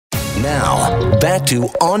Now, back to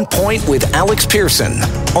On Point with Alex Pearson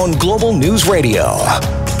on Global News Radio.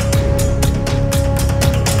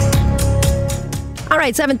 All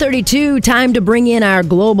right, 7:32, time to bring in our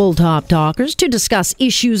global top talkers to discuss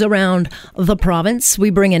issues around the province. We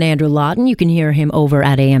bring in Andrew Lawton. You can hear him over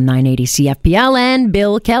at AM 980 CFPL, and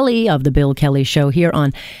Bill Kelly of The Bill Kelly Show here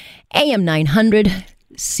on AM 900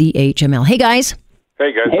 CHML. Hey, guys.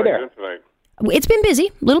 Hey, guys. Hey How there. are you doing tonight? It's been busy,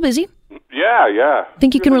 a little busy. Yeah.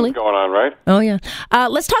 Think you can relate? What's going on, right? Oh, yeah.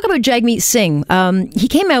 Let's talk about Jagmeet Singh. He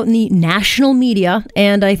came out in the national media,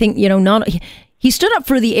 and I think, he stood up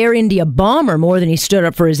for the Air India bomber more than he stood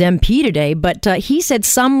up for his MP today, but he said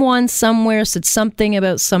someone somewhere said something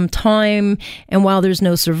about some time, and while there's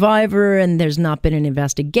no survivor and there's not been an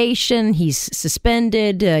investigation, he's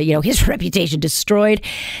suspended, his reputation destroyed.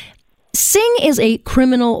 Singh is a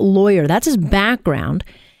criminal lawyer. That's his background.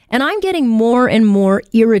 And I'm getting more and more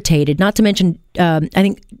irritated, not to mention, I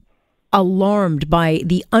think, alarmed by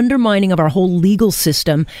the undermining of our whole legal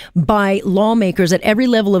system by lawmakers at every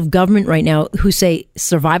level of government right now who say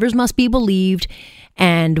survivors must be believed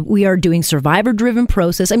and we are doing survivor-driven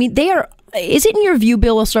process. I mean, is it in your view,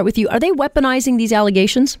 Bill, I'll start with you, are they weaponizing these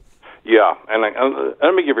allegations? Yeah, and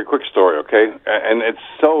let me give you a quick story, okay? And it's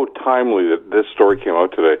so timely that this story came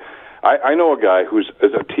out today. I know a guy who's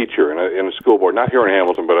a teacher in a school board, not here in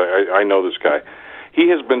Hamilton, but I know this guy. He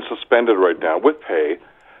has been suspended right now with pay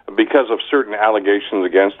because of certain allegations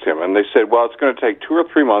against him. And they said, well, it's going to take 2 or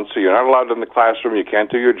 3 months, so you're not allowed in the classroom, you can't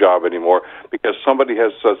do your job anymore because somebody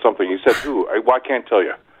has said something. He said, I can't tell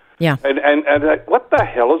you. Yeah. And what the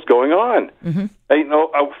hell is going on? Mm-hmm.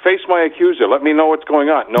 Face my accuser. Let me know what's going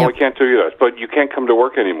on. No, I can't tell you that. But you can't come to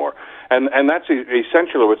work anymore. And that's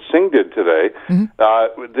essentially what Singh did today. Mm-hmm.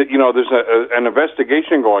 There's an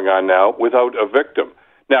investigation going on now without a victim.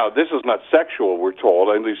 Now, this is not sexual, we're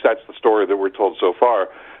told. At least that's the story that we're told so far.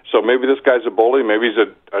 So maybe this guy's a bully. Maybe he's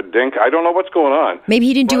a dink. I don't know what's going on. Maybe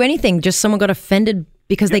he didn't do anything. Just someone got offended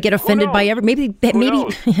because they get offended by every. Maybe.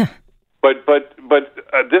 Yeah. But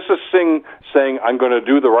this is Singh saying, I'm going to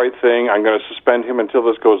do the right thing. I'm going to suspend him until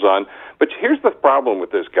this goes on. But here's the problem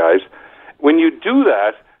with this, guys. When you do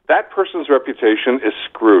that, that person's reputation is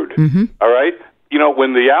screwed. Mm-hmm. All right?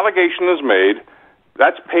 When the allegation is made,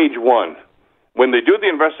 that's page 1. When they do the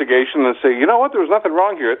investigation and say, you know what, there was nothing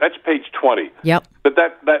wrong here, that's page 20. Yep. But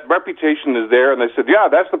that reputation is there, and they said, yeah,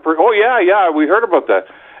 that's the person. Oh, yeah, we heard about that.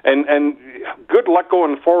 And good luck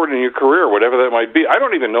going forward in your career, whatever that might be. I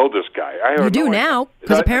don't even know this guy. You do now,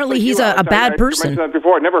 because apparently he's a bad person. I mentioned that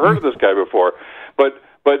before. I never heard of this guy before. But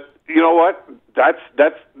you know what?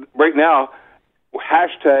 That's right now,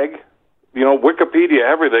 hashtag, Wikipedia,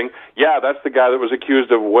 everything. Yeah, that's the guy that was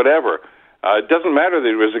accused of whatever. It doesn't matter that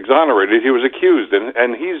he was exonerated. He was accused,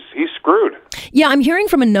 and he's screwed. Yeah, I'm hearing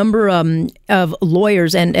from a number of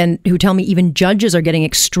lawyers and who tell me even judges are getting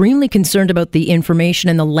extremely concerned about the information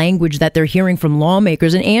and the language that they're hearing from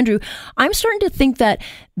lawmakers. And Andrew, I'm starting to think that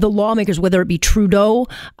the lawmakers, whether it be Trudeau,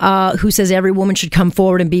 who says every woman should come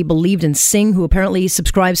forward and be believed, and Singh, who apparently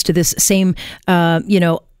subscribes to this same,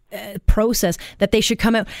 process, that they should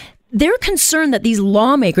come out. They're concerned that these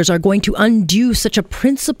lawmakers are going to undo such a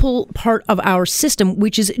principal part of our system,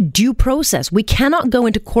 which is due process. We cannot go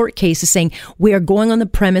into court cases saying we are going on the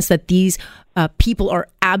premise that these people are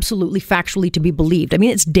absolutely factually to be believed. I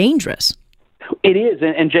mean, it's dangerous. It is,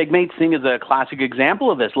 and Jagmeet Singh is a classic example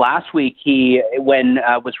of this. Last week, he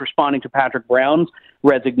was responding to Patrick Brown's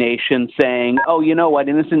resignation, saying, "Oh, you know what?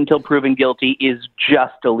 Innocent until proven guilty is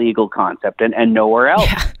just a legal concept, and nowhere else."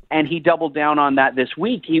 Yeah. And he doubled down on that this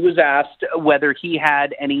week. He was asked whether he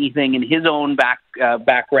had anything in his own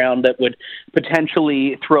background that would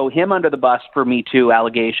potentially throw him under the bus for Me Too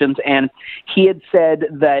allegations. And he had said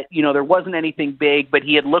that, there wasn't anything big, but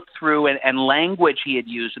he had looked through and language he had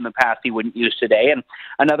used in the past he wouldn't use today. And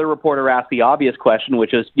another reporter asked the obvious question,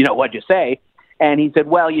 which is, what'd you say? And he said,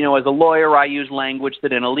 well, as a lawyer, I use language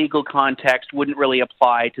that in a legal context wouldn't really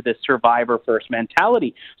apply to this survivor first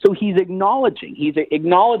mentality. So he's acknowledging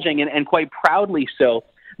and quite proudly so,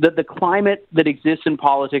 that the climate that exists in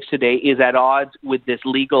politics today is at odds with this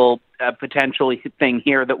legal potential thing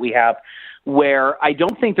here that we have, where I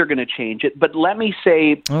don't think they're going to change it. But let me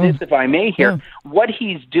say this, if I may here. Yeah. What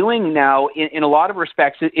he's doing now, in a lot of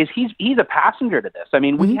respects, is he's a passenger to this. I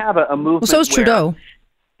mean, we have a movement. Well, so is Trudeau.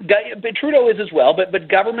 But Trudeau is as well, but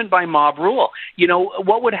government by mob rule.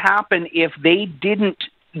 What would happen if they didn't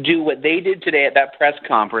do what they did today at that press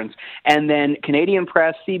conference, and then Canadian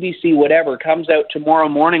Press, CBC, whatever, comes out tomorrow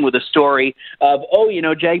morning with a story of,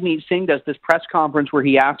 Jagmeet Singh does this press conference where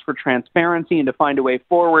he asks for transparency and to find a way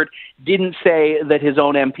forward, didn't say that his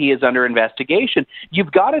own MP is under investigation.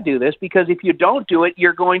 You've got to do this, because if you don't do it,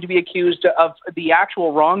 you're going to be accused of the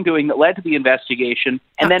actual wrongdoing that led to the investigation,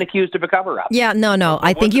 and then accused of a cover-up. Yeah, no.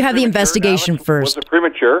 I think you have the investigation first. Was it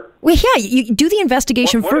premature? Well, yeah, you do the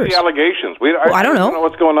investigation first. What are the allegations? I don't know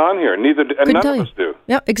what's going on here. None of us do.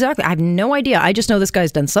 Yeah, exactly. I have no idea. I just know this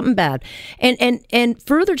guy's done something bad. And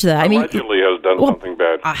further to that, allegedly has done something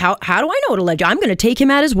bad. How do I know what alleged? I'm going to take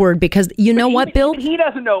him at his word, because you know what, Bill? He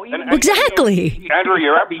doesn't know. Exactly. Andrew,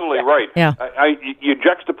 you're absolutely right. Yeah. You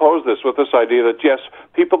juxtapose this with this idea that, yes,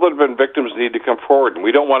 people that have been victims need to come forward, and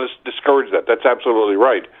we don't want to discourage that. That's absolutely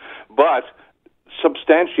right. But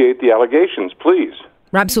substantiate the allegations, please.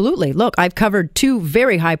 Absolutely. Look, I've covered 2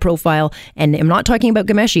 very high-profile, and I'm not talking about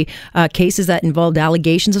Ghomeshi, cases that involved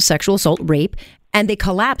allegations of sexual assault, rape, and they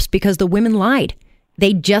collapsed because the women lied.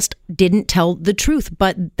 They just didn't tell the truth.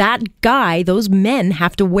 But that guy, those men,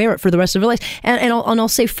 have to wear it for the rest of their lives. And I'll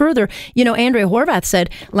say further, Andrea Horvath said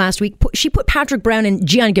last week, she put Patrick Brown in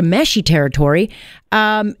Jian Ghomeshi territory.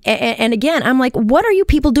 And again, I'm like, what are you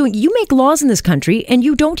people doing? You make laws in this country, and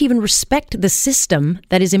you don't even respect the system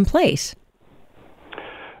that is in place.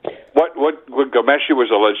 What Ghomeshi was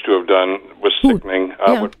alleged to have done was sickening.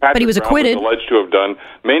 What Patrick but he was acquitted. Brown was alleged to have done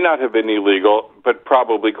may not have been illegal, but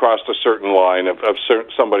probably crossed a certain line of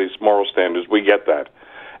somebody's moral standards. We get that.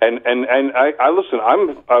 And I listen,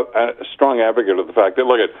 I'm a strong advocate of the fact that,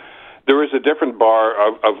 there is a different bar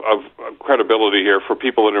of credibility here for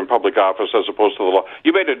people that are in public office as opposed to the law.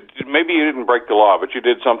 Maybe you didn't break the law, but you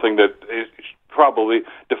did something that probably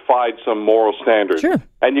defied some moral standards. Sure.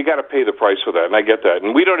 And you got to pay the price for that, and I get that.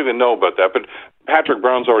 And we don't even know about that, but Patrick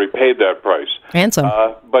Brown's already paid that price. And some.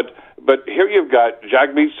 But here you've got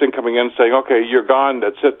Jagmeet Singh coming in saying, okay, you're gone,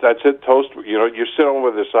 that's it, toast, you sit over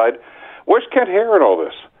the side. Where's Kent Hare in all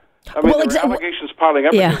this? I mean, there are allegations piling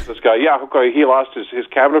up against this guy. Yeah, okay, he lost his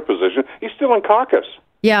cabinet position. He's still in caucus.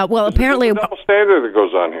 Yeah, well, apparently... There's a double standard that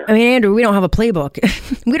goes on here. I mean, Andrew, we don't have a playbook.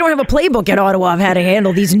 We don't have a playbook at Ottawa of how to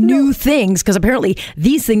handle these new things, because apparently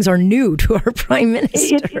these things are new to our Prime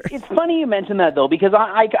Minister. It's funny you mention that, though, because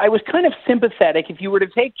I was kind of sympathetic. If you were to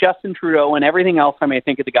take Justin Trudeau and everything else I may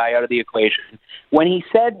think of the guy out of the equation, when he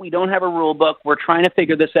said, we don't have a rule book, we're trying to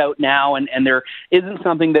figure this out now, and there isn't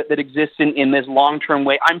something that exists in this long-term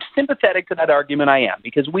way, I'm sympathetic to that argument. I am,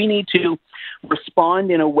 because we need to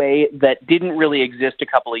respond in a way that didn't really exist a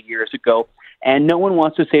couple of years ago. And no one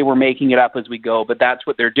wants to say we're making it up as we go, but that's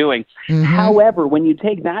what they're doing. Mm-hmm. However, when you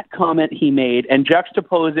take that comment he made and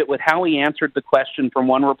juxtapose it with how he answered the question from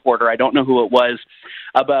one reporter, I don't know who it was,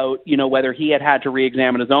 about, whether he had to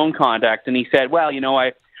re-examine his own conduct. And he said, well,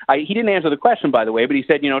 he didn't answer the question, by the way, but he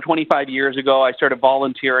said, 25 years ago, I started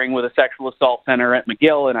volunteering with a sexual assault center at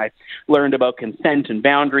McGill, and I learned about consent and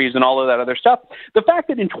boundaries and all of that other stuff. The fact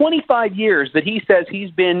that in 25 years that he says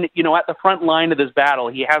he's been, at the front line of this battle,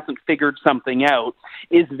 he hasn't figured something out,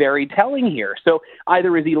 is very telling here. So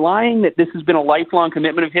either is he lying that this has been a lifelong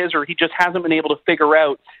commitment of his, or he just hasn't been able to figure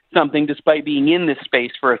out something despite being in this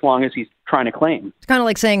space for as long as he's trying to claim. It's kind of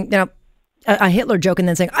like saying, a Hitler joke and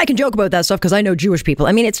then saying, I can joke about that stuff because I know Jewish people.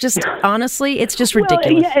 I mean, it's just, honestly, it's just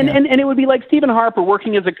ridiculous. Well, and it would be like Stephen Harper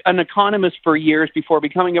working as an economist for years before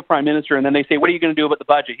becoming a prime minister, and then they say, what are you going to do about the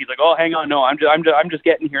budget? He's like, oh, hang on, no, I'm just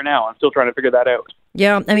getting here now. I'm still trying to figure that out.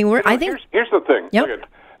 Yeah, I mean, I think... Here's the thing. Yep. Look,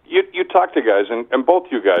 you talk to guys, and both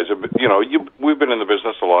you guys, we've been in the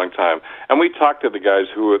business a long time, and we talk to the guys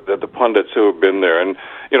the pundits who have been there, and,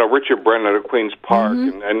 Richard Brennan at Queen's Park,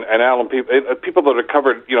 mm-hmm. and Alan, people that have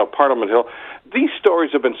covered, Parliament Hill. These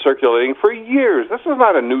stories have been circulating for years. This is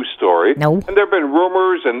not a new story. No. And there have been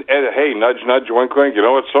rumors, and hey, nudge, nudge, wink, wink,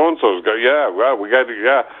 what so-and-so's got, we got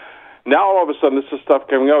to, Now all of a sudden this is stuff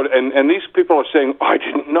coming out, and these people are saying, I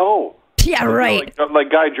didn't know. Yeah, right.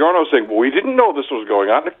 Like Guy Giorno saying, well, we didn't know this was going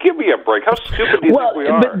on. Give me a break. How stupid do you think we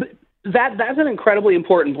are? But that's an incredibly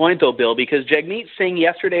important point, though, Bill, because Jagmeet Singh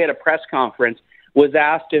yesterday at a press conference was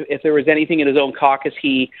asked if there was anything in his own caucus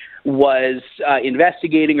he was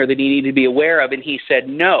investigating or that he needed to be aware of, and he said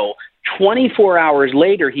no. 24 hours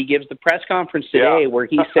later, he gives the press conference today where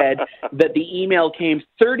he said that the email came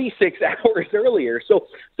 36 hours earlier. So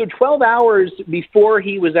 12 hours before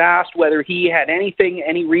he was asked whether he had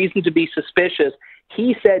any reason to be suspicious,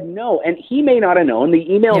 he said no. And he may not have known.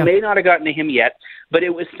 The email may not have gotten to him yet. but it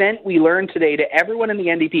was sent, we learned today, to everyone in the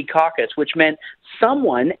NDP caucus, which meant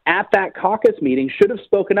someone at that caucus meeting should have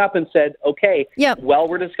spoken up and said, okay, while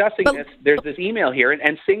we're discussing this, there's this email here,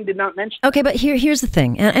 and Singh did not mention it. Okay, but here's the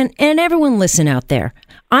thing, and everyone listen out there.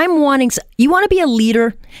 You want to be a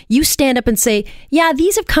leader, you stand up and say, yeah,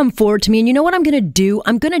 these have come forward to me, and you know what I'm going to do?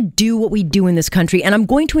 I'm going to do what we do in this country, and I'm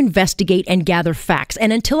going to investigate and gather facts.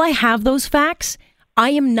 And until I have those facts,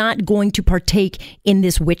 I am not going to partake in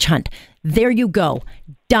this witch hunt. There you go.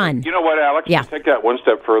 Done. You know what, Alex? Yeah. Take that one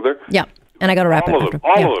step further. Yeah. And I got to wrap it up.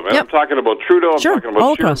 All of them. And I'm talking about Trudeau. I'm talking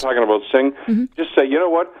about Scheer. I'm talking about Singh. Mm-hmm. Just say, you know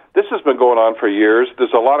what? This has been going on for years.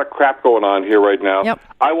 There's a lot of crap going on here right now. Yep.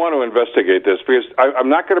 I want to investigate this because I'm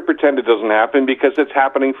not going to pretend it doesn't happen because it's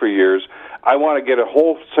happening for years. I want to get a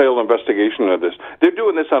wholesale investigation of this. They're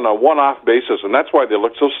doing this on a one-off basis, and that's why they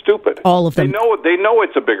look so stupid. All of them. They know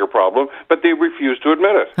it's a bigger problem, but they refuse to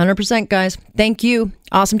admit it. 100%, guys. Thank you.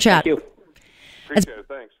 Awesome chat. Thank you. Appreciate it.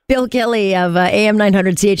 Thanks. Bill Kelly of AM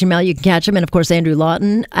 900 CHML. You can catch him. And, of course, Andrew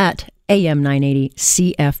Lawton at AM 980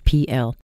 CFPL.